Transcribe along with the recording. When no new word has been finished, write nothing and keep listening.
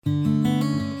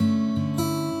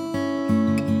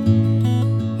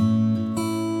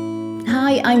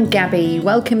I'm Gabby.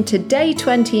 Welcome to day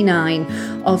 29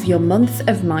 of your Month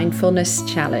of Mindfulness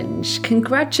challenge.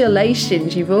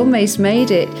 Congratulations, you've almost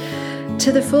made it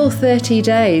to the full 30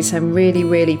 days. I'm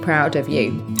really proud of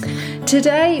you.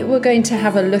 Today we're going to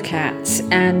have a look at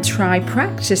and try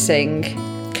practicing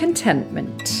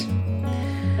contentment.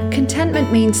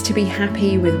 Contentment means to be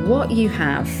happy with what you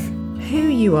have, who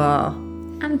you are,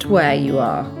 and where you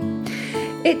are.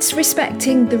 It's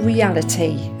respecting the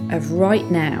reality of right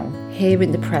now, here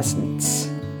in the present.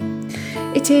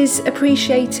 It is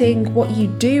appreciating what you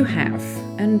do have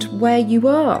and where you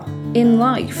are in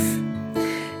life.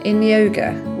 In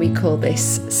yoga, we call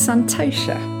this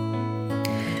santosha.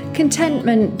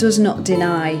 Contentment does not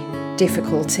deny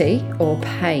difficulty or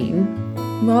pain.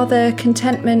 Rather,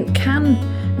 contentment can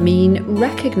mean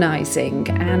recognising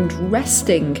and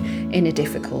resting in a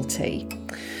difficulty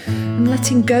and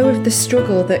letting go of the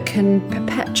struggle that can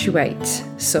perpetuate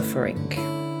suffering.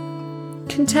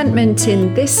 Contentment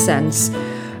in this sense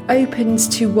opens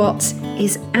to what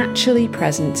is actually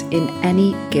present in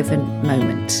any given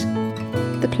moment.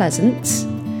 The pleasant,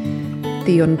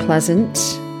 the unpleasant,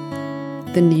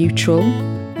 the neutral,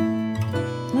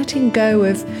 letting go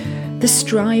of the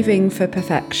striving for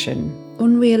perfection,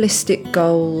 unrealistic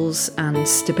goals and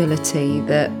stability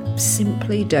that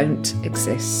simply don't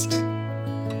exist.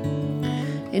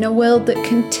 In a world that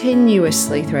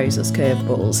continuously throws us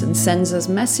curveballs and sends us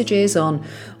messages on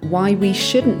why we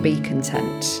shouldn't be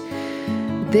content,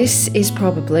 this is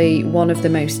probably one of the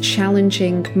most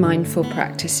challenging mindful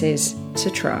practices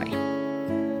to try.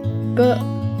 But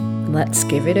let's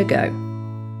give it a go.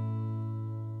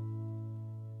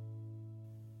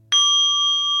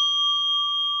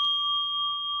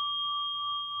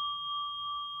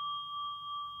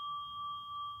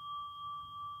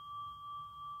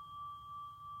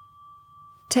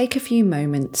 Take a few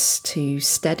moments to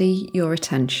steady your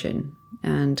attention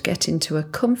and get into a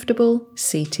comfortable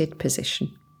seated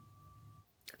position.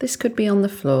 This could be on the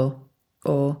floor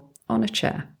or on a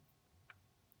chair.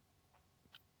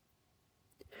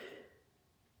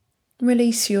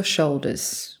 Release your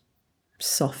shoulders,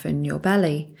 soften your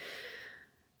belly,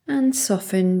 and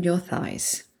soften your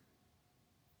thighs.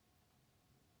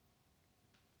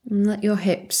 And let your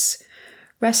hips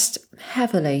rest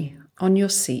heavily on your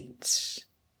seat.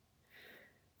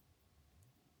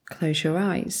 Close your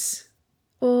eyes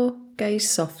or gaze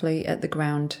softly at the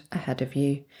ground ahead of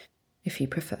you if you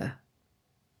prefer.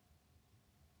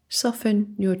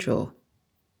 Soften your jaw.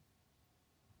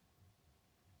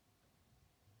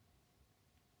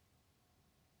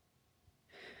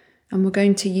 And we're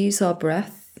going to use our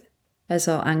breath as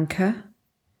our anchor,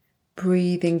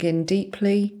 breathing in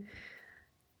deeply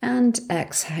and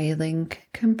exhaling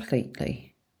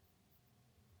completely.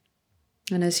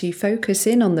 And as you focus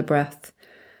in on the breath,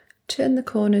 turn the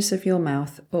corners of your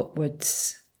mouth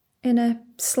upwards in a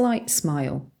slight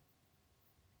smile.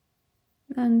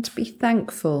 And be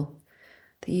thankful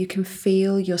that you can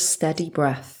feel your steady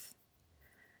breath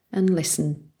and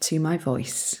listen to my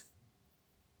voice.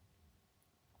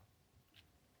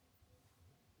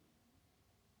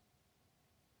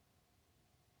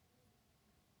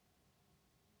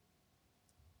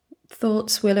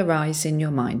 Thoughts will arise in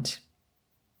your mind.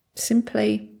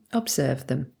 Simply observe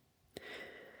them.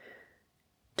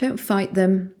 Don't fight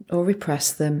them or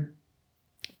repress them,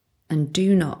 and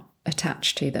do not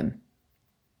attach to them.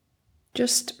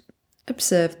 Just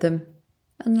observe them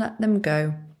and let them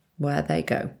go where they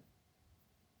go.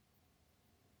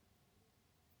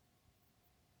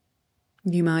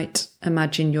 You might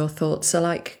imagine your thoughts are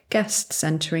like guests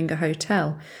entering a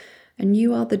hotel, and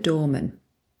you are the doorman.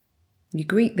 You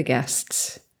greet the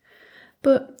guests,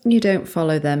 but you don't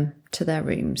follow them to their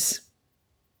rooms.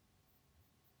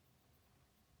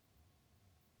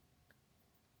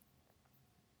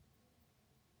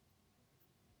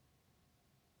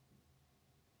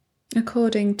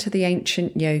 According to the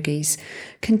ancient yogis,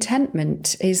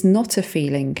 contentment is not a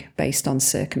feeling based on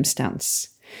circumstance.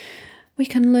 We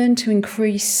can learn to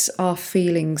increase our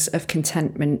feelings of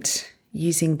contentment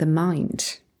using the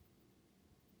mind.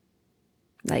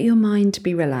 Let your mind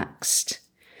be relaxed,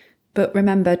 but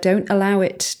remember, don't allow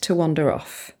it to wander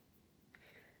off.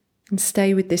 And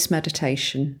stay with this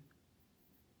meditation,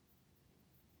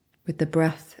 with the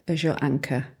breath as your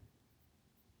anchor,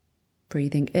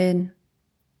 breathing in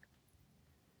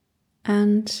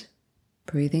and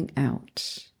breathing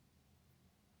out.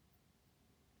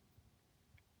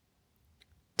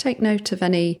 Take note of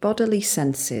any bodily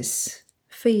senses,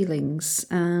 feelings,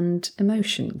 and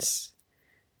emotions,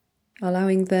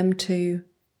 allowing them to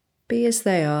be as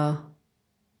they are,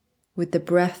 with the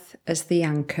breath as the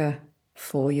anchor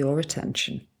for your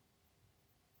attention.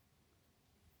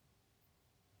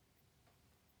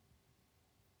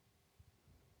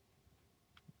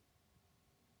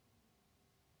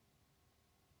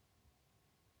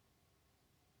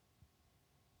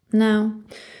 Now,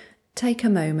 take a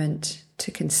moment to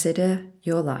consider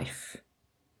your life,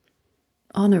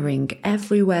 honouring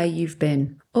everywhere you've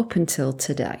been up until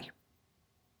today.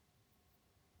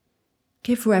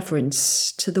 Give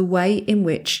reverence to the way in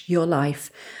which your life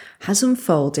has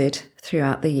unfolded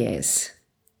throughout the years,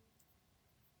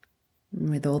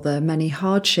 with all the many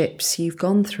hardships you've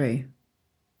gone through.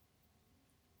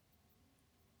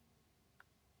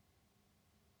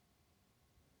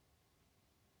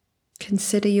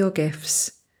 Consider your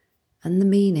gifts and the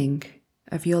meaning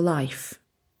of your life.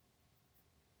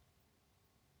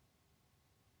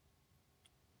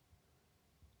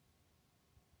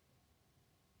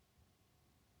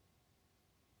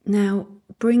 Now,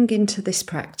 bring into this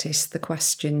practice the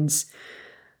questions: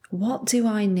 what do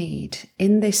I need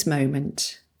in this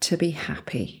moment to be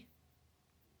happy?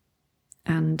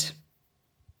 And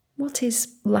what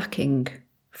is lacking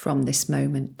from this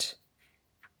moment?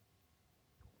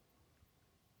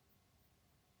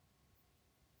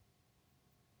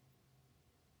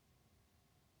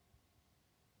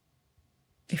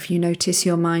 If you notice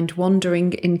your mind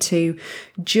wandering into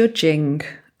judging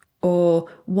or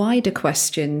wider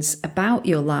questions about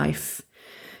your life,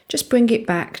 just bring it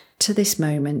back to this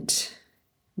moment,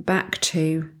 back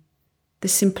to the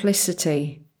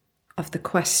simplicity of the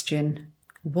question: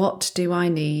 what do I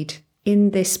need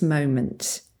in this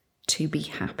moment to be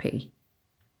happy?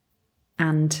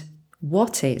 And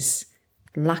what is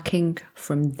lacking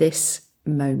from this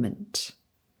moment?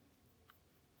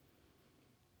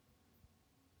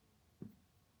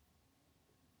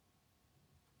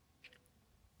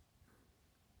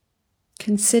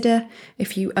 Consider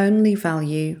if you only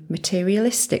value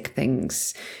materialistic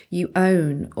things you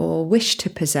own or wish to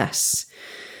possess.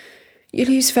 You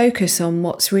lose focus on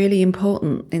what's really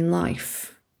important in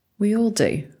life. We all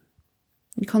do.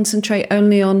 You concentrate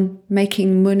only on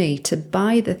making money to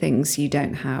buy the things you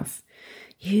don't have,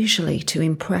 usually to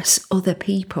impress other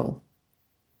people.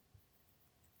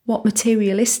 What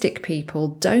materialistic people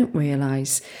don't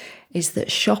realise is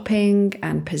that shopping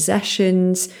and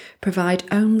possessions provide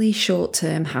only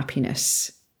short-term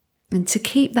happiness. And to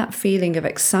keep that feeling of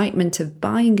excitement of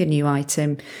buying a new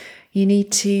item, you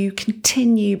need to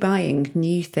continue buying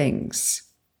new things.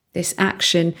 This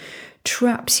action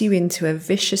traps you into a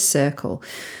vicious circle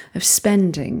of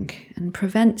spending and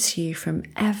prevents you from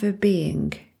ever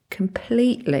being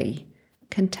completely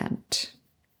content.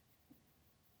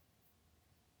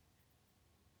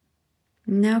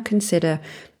 Now consider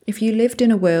if you lived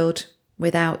in a world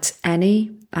without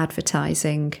any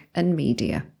advertising and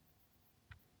media.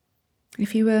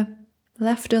 If you were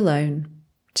left alone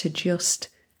to just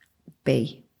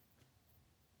be.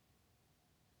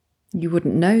 You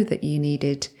wouldn't know that you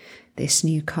needed this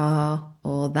new car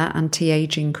or that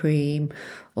anti-aging cream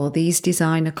or these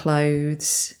designer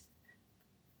clothes.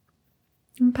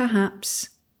 And perhaps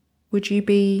would you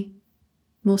be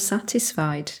more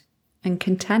satisfied and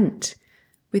content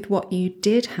with what you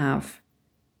did have,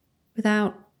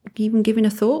 without even giving a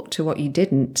thought to what you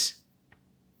didn't?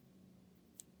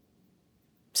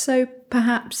 So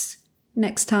perhaps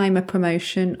next time a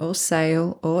promotion or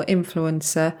sale or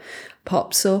influencer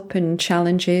pops up and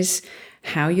challenges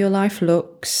how your life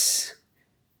looks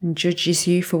and judges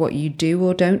you for what you do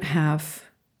or don't have,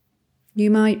 you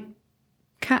might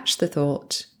catch the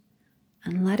thought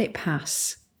and let it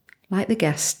pass, like the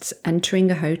guests entering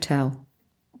a hotel.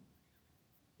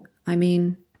 I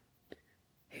mean,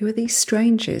 who are these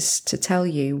strangers to tell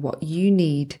you what you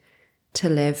need to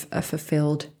live a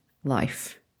fulfilled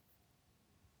life?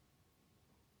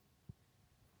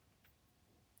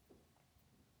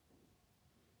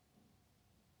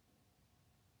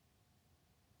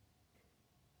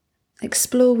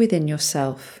 Explore within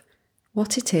yourself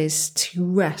what it is to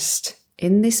rest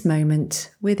in this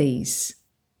moment with ease.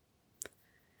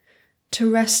 To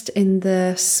rest in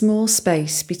the small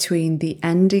space between the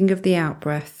ending of the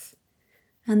out-breath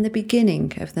and the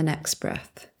beginning of the next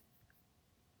breath.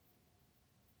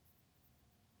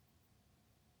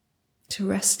 To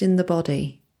rest in the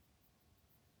body.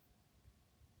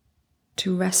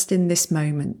 To rest in this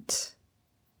moment.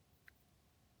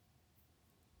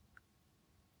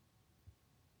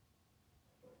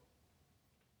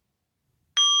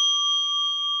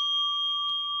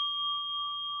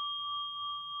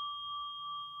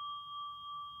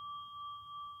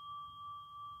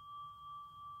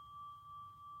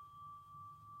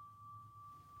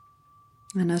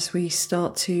 And as we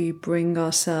start to bring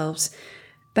ourselves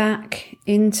back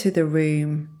into the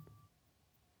room,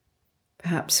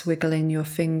 perhaps wiggling your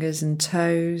fingers and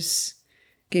toes,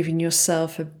 giving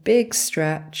yourself a big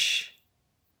stretch,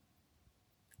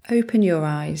 open your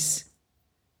eyes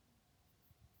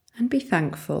and be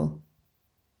thankful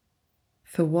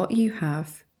for what you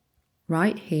have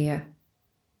right here,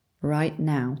 right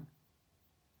now.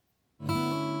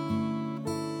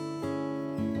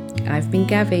 I've been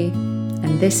Gavi,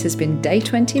 and this has been day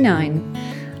 29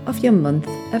 of your month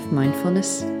of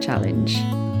mindfulness challenge.